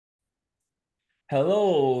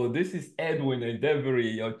Hello, this is Edwin Endeavory,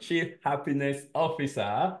 your Chief Happiness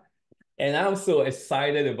Officer, and I'm so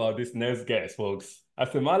excited about this next guest, folks.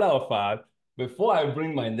 As a matter of fact, before I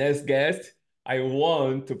bring my next guest, I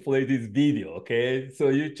want to play this video, okay? So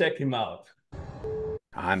you check him out.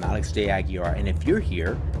 I'm Alex J. Aguiar, and if you're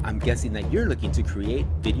here, I'm guessing that you're looking to create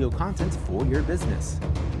video content for your business.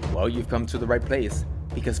 Well, you've come to the right place,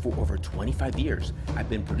 because for over 25 years, I've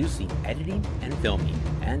been producing, editing, and filming,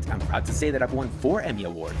 and I'm proud to say that I've won 4 Emmy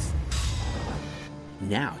Awards.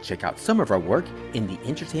 Now, check out some of our work in the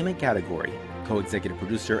entertainment category. Co-executive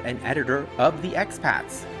producer and editor of The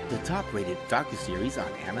Expats, the top-rated docuseries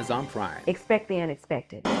on Amazon Prime. Expect the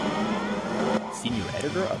unexpected. Senior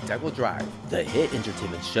editor of Devil Drive, the hit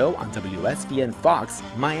entertainment show on WSVN Fox,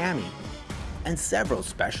 Miami, and several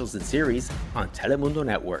specials and series on Telemundo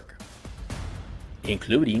Network,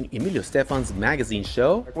 including Emilio Estefan's magazine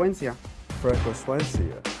show, Frecuencia.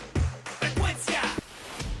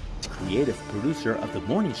 creative producer of the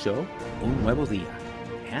morning show, Un Nuevo Dia,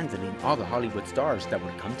 handling all the Hollywood stars that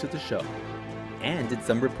would come to the show, and did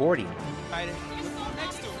some reporting.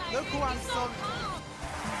 Look who I'm so...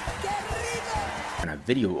 And a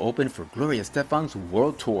video open for Gloria Estefan's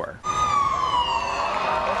world tour.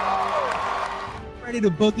 Ready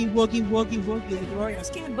to boogie, Gloria.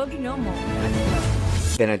 Just can't boogie no more.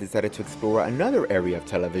 Then I decided to explore another area of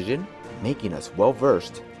television, making us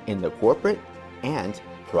well-versed in the corporate and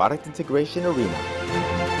product integration arena.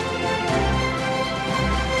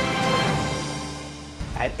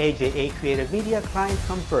 At AJA Creative Media, clients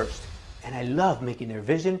come first, and I love making their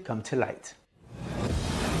vision come to light.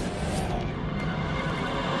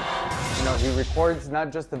 You know, he records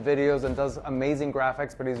not just the videos and does amazing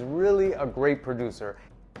graphics, but he's really a great producer.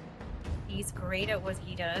 He's great at what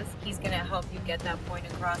he does. He's going to help you get that point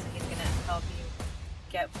across, and he's going to help you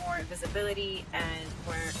get more visibility and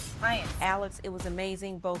more clients. Alex, it was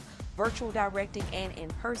amazing, both virtual directing and in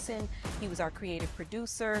person. He was our creative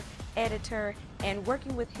producer, editor, and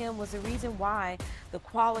working with him was the reason why the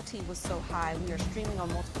quality was so high. We are streaming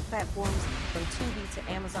on multiple platforms, from Tubi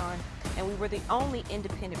to Amazon, and we were the only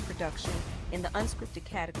independent production in the unscripted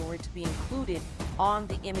category to be included on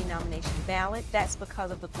the Emmy nomination ballot. That's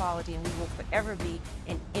because of the quality, and we will forever be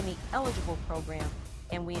an Emmy eligible program,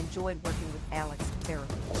 and we enjoyed working with Alex very much.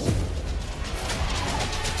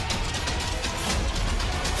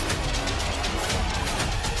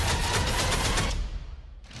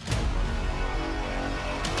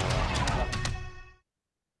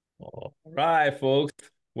 All right, folks,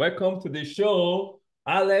 welcome to the show.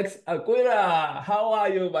 Alex Aguiar, how are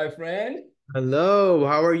you, my friend? Hello,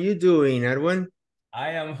 how are you doing, Edwin?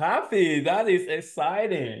 I am happy. That is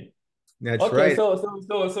exciting. That's Okay, right. so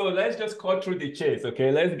let's just cut through the chase,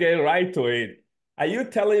 okay? Let's get right to it. Are you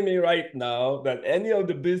telling me right now that any of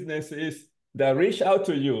the businesses that reach out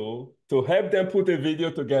to you to help them put a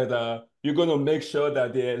video together, you're going to make sure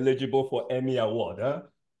that they're eligible for Emmy Award, huh?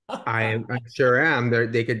 I sure am.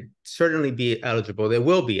 They could certainly be eligible. They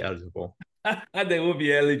will be eligible. And they will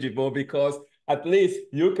be eligible because at least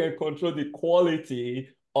you can control the quality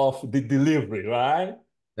of the delivery, right?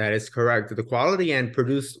 That is correct. The quality and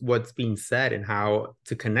produce what's being said and how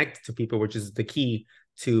to connect to people, which is the key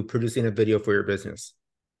to producing a video for your business.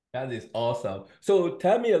 That is awesome. So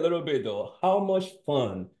tell me a little bit though, how much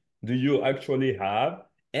fun do you actually have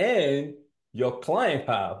and your client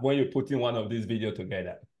have when you're putting one of these videos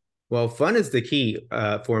together? Well, fun is the key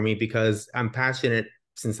for me because I'm passionate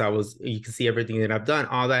since you can see everything that I've done.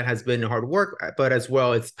 All that has been hard work, but as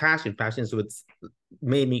well, it's passion. Passion is what's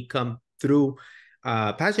made me come through.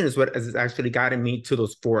 Passion is what has actually gotten me to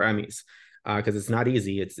those 4 Emmys because it's not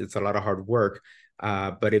easy. It's a lot of hard work.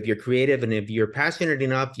 But if you're creative and if you're passionate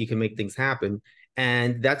enough, you can make things happen.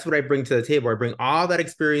 And that's what I bring to the table. I bring all that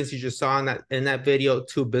experience you just saw in that video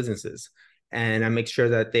to businesses. And I make sure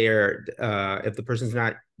that they're, if the person's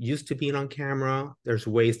not used to being on camera, there's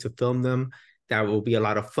ways to film them. That will be a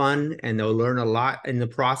lot of fun and they'll learn a lot in the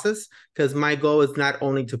process because my goal is not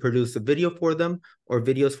only to produce a video for them or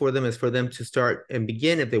videos for them, is for them to start and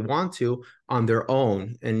begin, if they want to, on their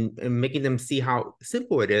own and making them see how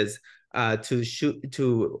simple it is to shoot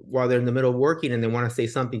while they're in the middle of working and they want to say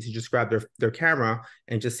something, to just grab their camera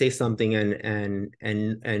and just say something and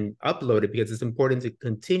upload it, because it's important to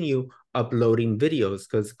continue uploading videos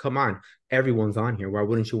because come on, everyone's on here. Why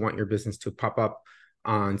wouldn't you want your business to pop up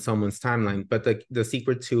on someone's timeline? But the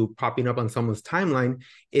secret to popping up on someone's timeline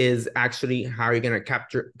is actually how you're going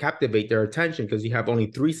to captivate their attention, because you have only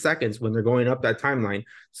 3 seconds when they're going up that timeline.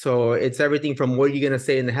 So it's everything from what you're going to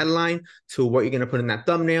say in the headline to what you're going to put in that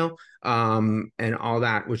thumbnail, and all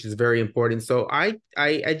that, which is very important. So I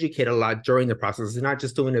educate a lot during the process. It's not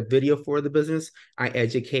just doing a video for the business. I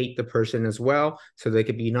educate the person as well, so they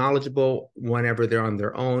can be knowledgeable whenever they're on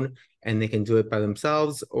their own, and they can do it by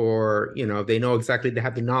themselves, or they know exactly, they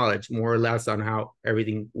have the knowledge more or less on how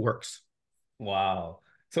everything works. Wow.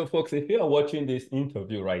 So, folks, if you are watching this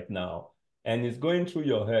interview right now and it's going through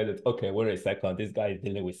your head, that, okay, wait a second, this guy is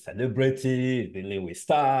dealing with celebrities, dealing with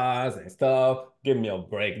stars and stuff. Give me a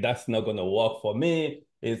break. That's not going to work for me.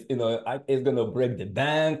 It's going to break the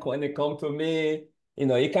bank when it comes to me.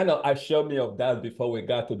 He kind of assured me of that before we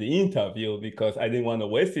got to the interview because I didn't want to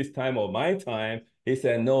waste his time or my time. He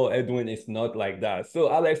said, no, Edwin, it's not like that.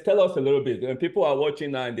 So, Alex, tell us a little bit. When people are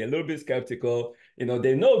watching now and they're a little bit skeptical,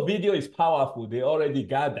 they know video is powerful. They already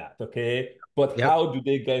got that, okay? But Yep. how do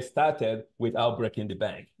they get started without breaking the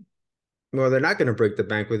bank? Well, they're not going to break the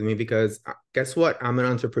bank with me because guess what? I'm an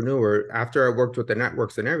entrepreneur. After I worked with the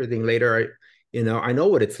networks and everything, later I know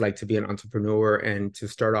what it's like to be an entrepreneur and to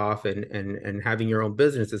start off and having your own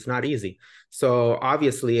business. It's not easy. So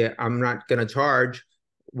obviously, I'm not going to charge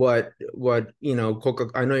what Coca.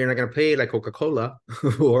 I know you're not going to pay like Coca-Cola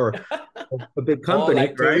or a big Or company,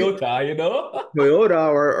 like right? Toyota. Toyota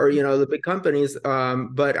or the big companies.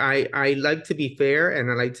 But I like to be fair, and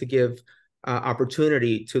I like to give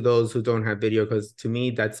opportunity to those who don't have video, because to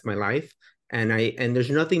me that's my life. And there's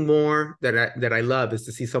nothing more that I love is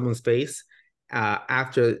to see someone's face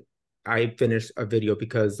after I finish a video,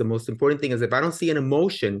 because the most important thing is if I don't see an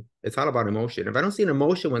emotion, it's all about emotion. If I don't see an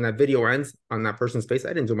emotion when that video ends on that person's face,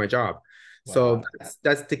 I didn't do my job. So Wow.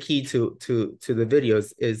 that's the key to the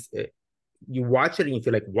videos is you watch it and you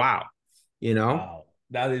feel like, wow, Wow.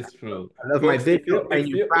 That is true. I love my Folks, video and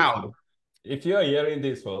you're proud. if you're hearing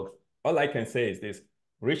this, folks, all I can say is this: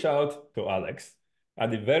 reach out to Alex. At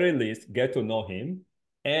the very least, get to know him,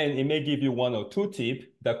 and it may give you one or two tips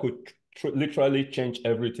that could literally change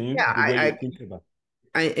everything Yeah, the way you think about.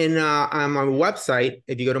 on my website,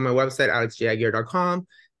 if you go to my website, alexjaguiar.com,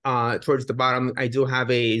 towards the bottom, I do have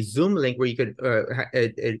a Zoom link where you could,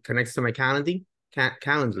 it connects to my Calendly.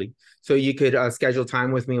 So you could schedule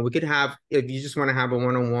time with me. We could have, if you just want to have a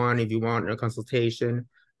one-on-one, if you want a consultation,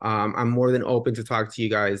 I'm more than open to talk to you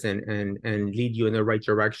guys and lead you in the right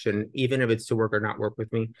direction, even if it's to work or not work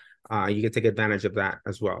with me. You can take advantage of that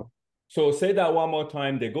as well. So say that one more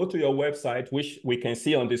time. They go to your website, which we can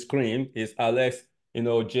see on the screen, is Alex,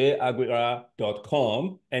 jaguiar.com.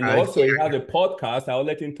 And also he has a podcast. I'll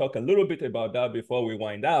let him talk a little bit about that before we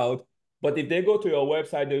wind out. But if they go to your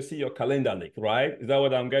website, they'll see your calendar link, right? Is that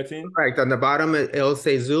what I'm getting? Right. On the bottom, it'll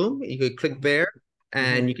say Zoom. You could click there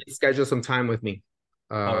and you can schedule some time with me.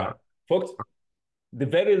 All right. Folks, the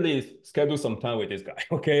very least, schedule some time with this guy,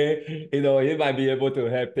 okay? He might be able to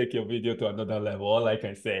help take your video to another level, all I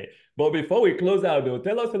can say. But before we close out, though,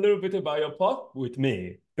 tell us a little bit about your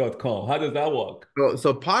podwithme.com. How does that work?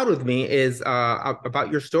 So Pod with Me is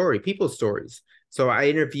about your story, people's stories. So I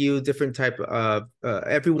interview different type of,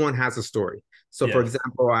 everyone has a story. So for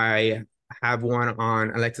example, I have one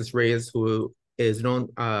on Alexis Reyes, who is known,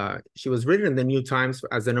 she was written in the New Times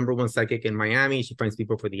as the #1 psychic in Miami. She finds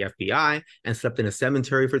people for the FBI and slept in a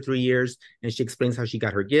cemetery for 3 years. And she explains how she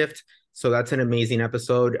got her gift. So that's an amazing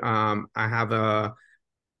episode. I have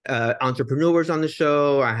entrepreneurs on the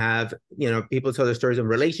show. I have, people tell their stories in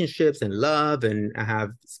relationships and love, and I have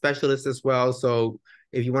specialists as well. So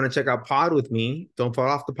if you want to check out Pod with Me, don't fall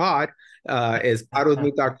off the pod, is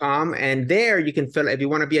podwithme.com. And there you can fill, if you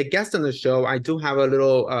want to be a guest on the show, I do have a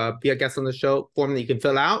little be a guest on the show form that you can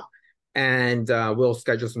fill out, and we'll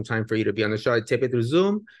schedule some time for you to be on the show. I tape it through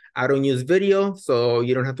Zoom. I don't use video, so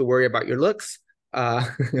you don't have to worry about your looks.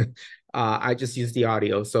 I just use the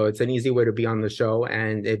audio. So it's an easy way to be on the show.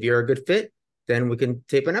 And if you're a good fit, then we can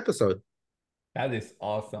tape an episode. That is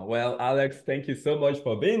awesome. Well, Alex, thank you so much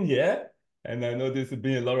for being here. And I know this has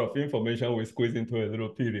been a lot of information we squeezed into a little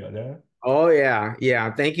period. Eh? Oh, yeah.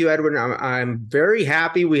 Yeah. Thank you, Edwin. I'm very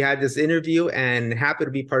happy we had this interview and happy to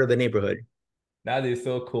be part of the neighborhood. That is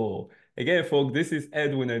so cool. Again, folks, this is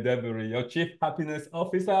Edwin Endeavory, your Chief Happiness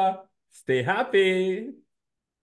Officer. Stay happy.